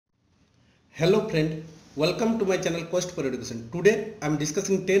Hello friend, welcome to my channel Quest for Education. Today I am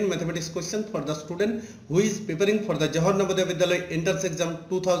discussing 10 mathematics questions for the student who is preparing for the Jawahar Navodaya Vidyalaya entrance exam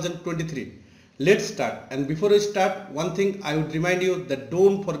 2023. Let's start, and before we start, one thing I would remind you that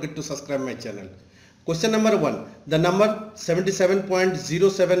don't forget to subscribe my channel. Question number 1. The number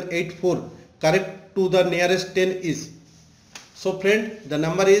 77.0784 correct to the nearest 10 is. So friend, the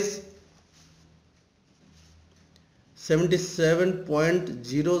number is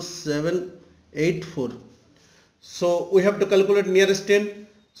 77.0784. So we have to calculate nearest 10.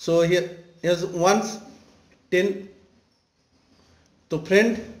 So here's ones 10. So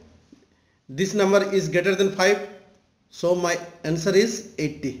friend, this number is greater than 5. So my answer is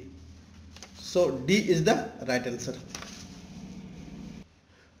 80. So D is the right answer.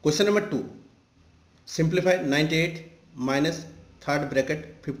 Question number 2. Simplify 98 minus third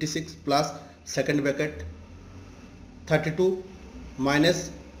bracket 56 plus second bracket 32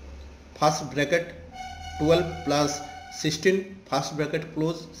 minus first bracket 12 plus 16 first bracket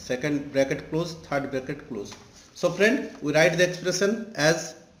close, second bracket close, third bracket close. So friend, we write the expression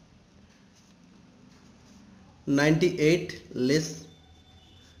as 98 less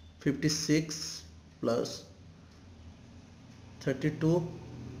 56 plus 32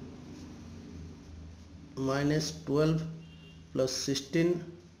 minus 12 plus 16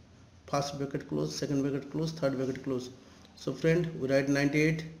 first bracket close, second bracket close, third bracket close. So friend, we write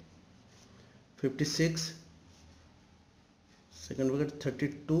 98 56 second bracket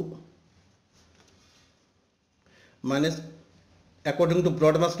 32 minus, according to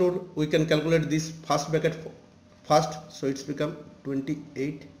Brodman's rule, we can calculate this first bracket first, so it's become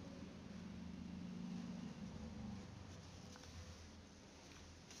 28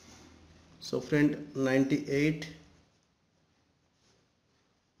 so friend 98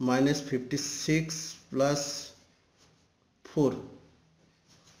 minus 56 plus 4.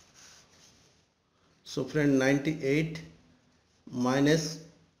 So friend, 98 minus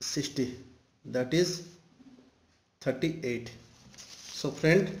 60, that is 38. So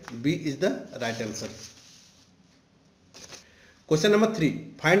friend, B is the right answer. Question number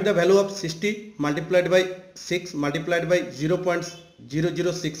 3. Find the value of 60 multiplied by 6 multiplied by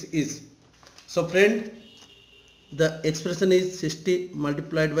 0.006 is. So friend, the expression is 60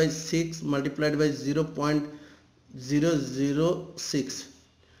 multiplied by 6 multiplied by 0.006.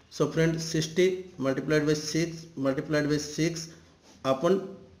 So friend, 60 multiplied by 6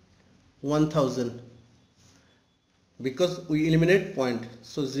 upon 1000, because we eliminate point.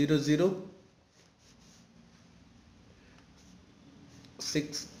 So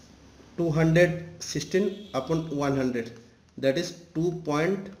 216 upon 100, that is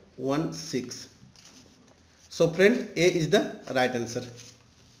 2.16. So friend, A is the right answer.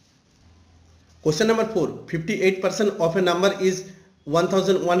 Question number 4. 58% of a number is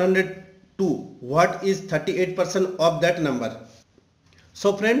 1102. What is 38% of that number?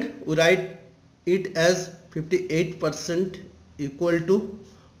 So friend, we write it as 58% equal to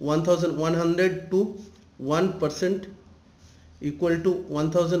 1102. 1% equal to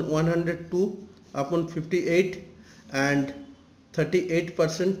 1102 upon 58, and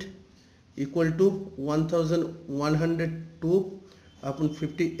 38% equal to 1102 upon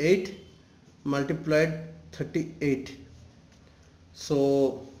 58 multiplied 38.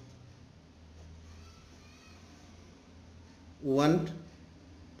 So 19,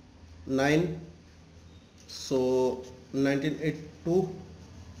 so 1982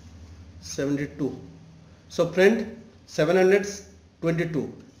 72. So friend,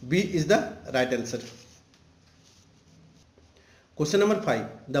 722. B is the right answer. Question number 5.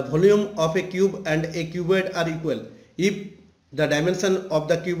 The volume of a cube and a cuboid are equal if the dimension of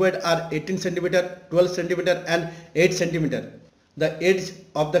the cuboid are 18 cm, 12 cm and 8 cm. The edge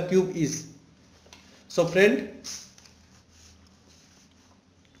of the cube is. So friend,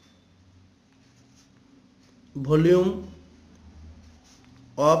 volume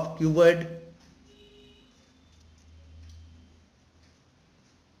of cuboid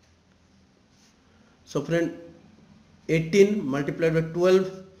so friend, 18 multiplied by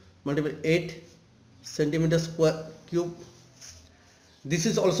 12 multiplied by 8 centimeter square cube. This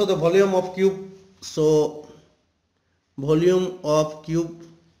is also the volume of cube. So volume of cube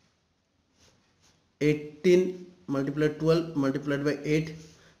 18 multiplied 12 multiplied by 8.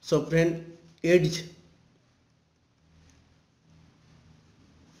 So friend, edge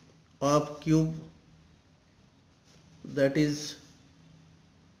of cube, that is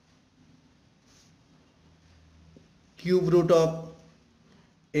cube root of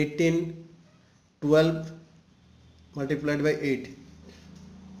 18 12 multiplied by 8.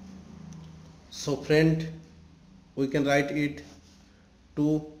 So friend, we can write it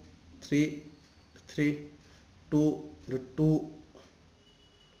 2 3 3, 2, 2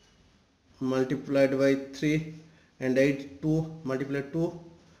 multiplied by 3, and 8, 2 multiplied 2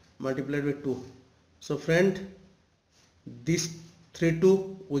 multiplied by 2. So friend, this 3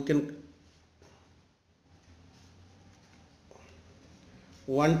 2 we can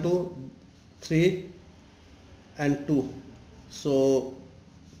 1 2 3 and 2, so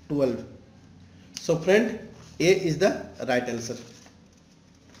 12. So friend, A is the right answer.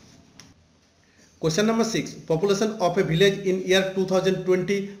 Question number 6. Population of a village in year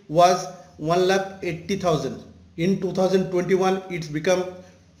 2020 was 1,80,000. In 2021 it's become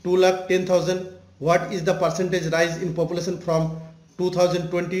 2,10,000. What is the percentage rise in population from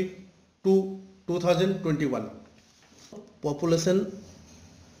 2020 to 2021? Population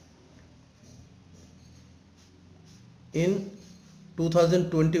in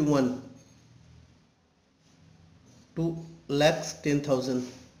 2021 2,10,000.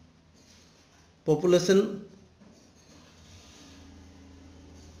 Population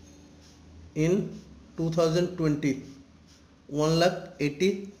in 2020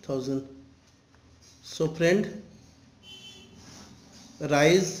 1,80,000. So friend,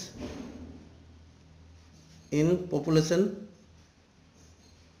 rise in population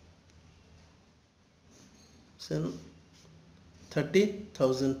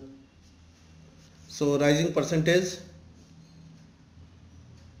 30,000. So rising percentage,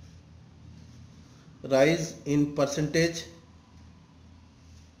 rise in percentage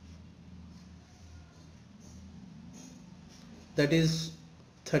that is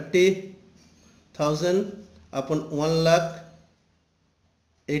 30,000 upon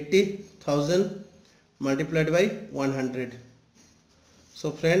 1,80,000 multiplied by 100.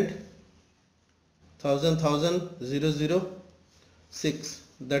 So friend, 1,000,006,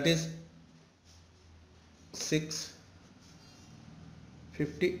 that is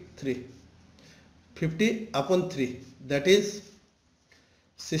 653. 50 upon 3, that is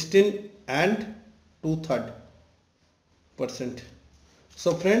 16 and 2/3%.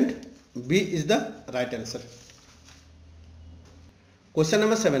 So friend, B is the right answer. Question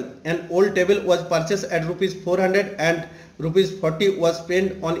number 7. An old table was purchased at rupees 400 and rupees 40 was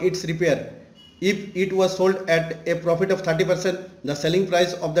spent on its repair. If it was sold at a profit of 30%, the selling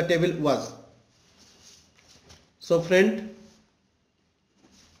price of the table was. So friend,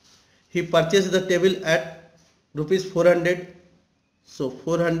 he purchased the table at rupees 400, so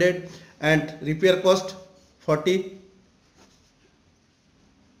 400, and repair cost 40.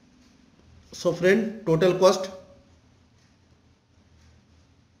 So friend, total cost,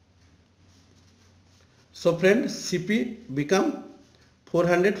 so friend, CP become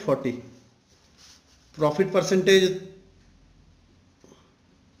 440. Profit percentage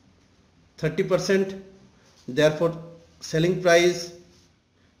 30%, therefore selling price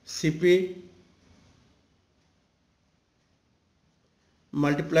CP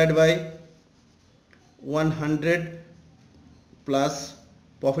multiplied by 100 plus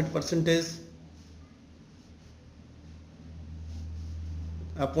profit percentage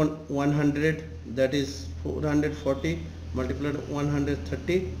upon 100, that is 440 multiplied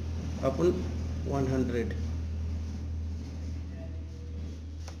 130 upon 100.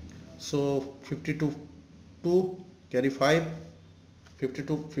 So 52 2 carry 5,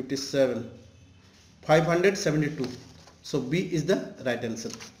 52 57, 572. So B is the right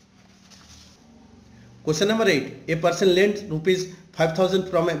answer. Question number 8. A person lent rupees 5,000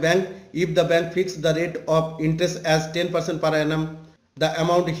 from a bank. If the bank fixed the rate of interest as 10% per annum, the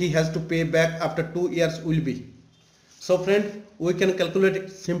amount he has to pay back after 2 years will be. So friend, we can calculate it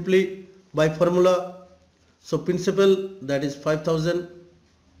simply by formula. So principal, that is 5,000,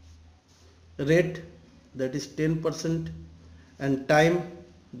 rate, that is 10%, and time,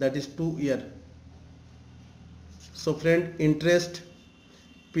 that is 2 years. So friend, interest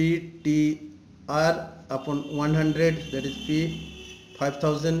PTR upon 100, that is P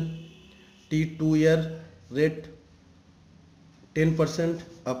 5,000, T 2 year, rate 10%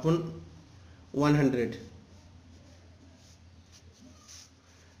 upon 100,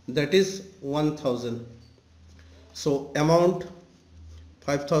 that is 1,000. So amount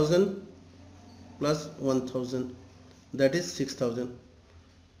 5,000 plus 1,000, that is 6,000.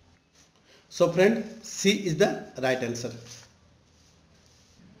 So friend, C is the right answer.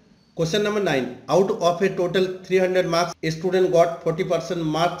 Question number 9. Out of a total 300 marks, a student got 40%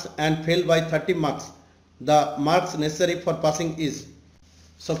 marks and failed by 30 marks. The marks necessary for passing is.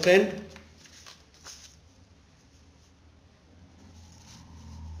 So friend,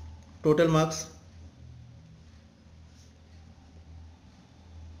 total marks,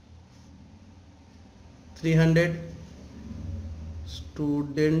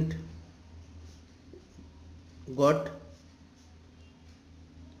 student got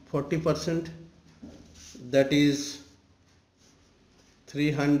 40%, that is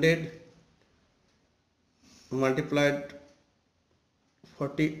 300 multiplied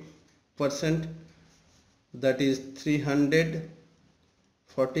 40%, that is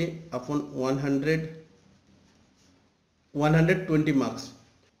 340 upon 100, 120 marks.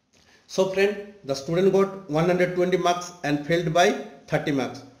 So friend, the student got 120 marks and failed by 30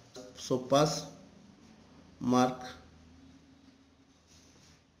 marks. So pass mark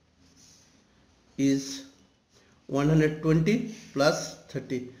is 120 plus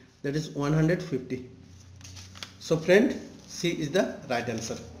 30, that is 150. So friend, C is the right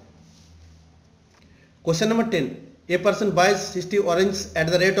answer. Question number 10. A person buys 60 oranges at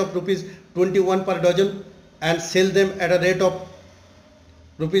the rate of rupees 21 per dozen and sell them at a rate of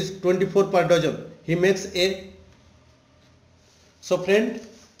rupees 24 per dozen. He makes a. So friend,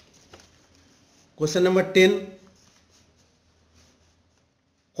 question number 10.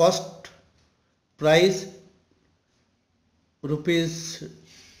 Cost price rupees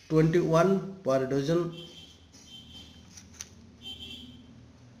 21 per dozen,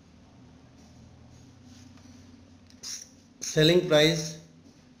 selling price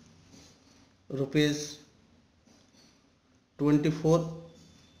rupees 24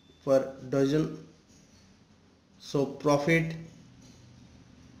 per dozen. So profit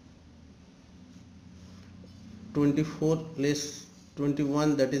 24 less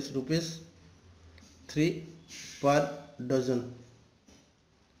 21, that is rupees 3 per dozen.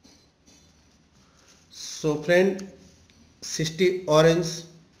 So friend, 60 orange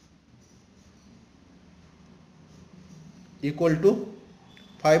equal to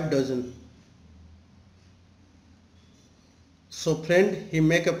 5 dozen. So friend, he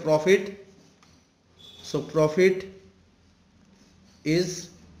make a profit. So profit is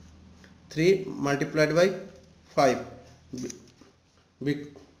 3 multiplied by 5,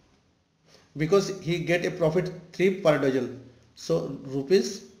 because he get a profit 3 per dozen, so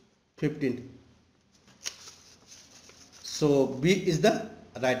rupees 15. So B is the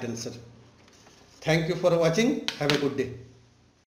right answer. Thank you for watching. Have a good day.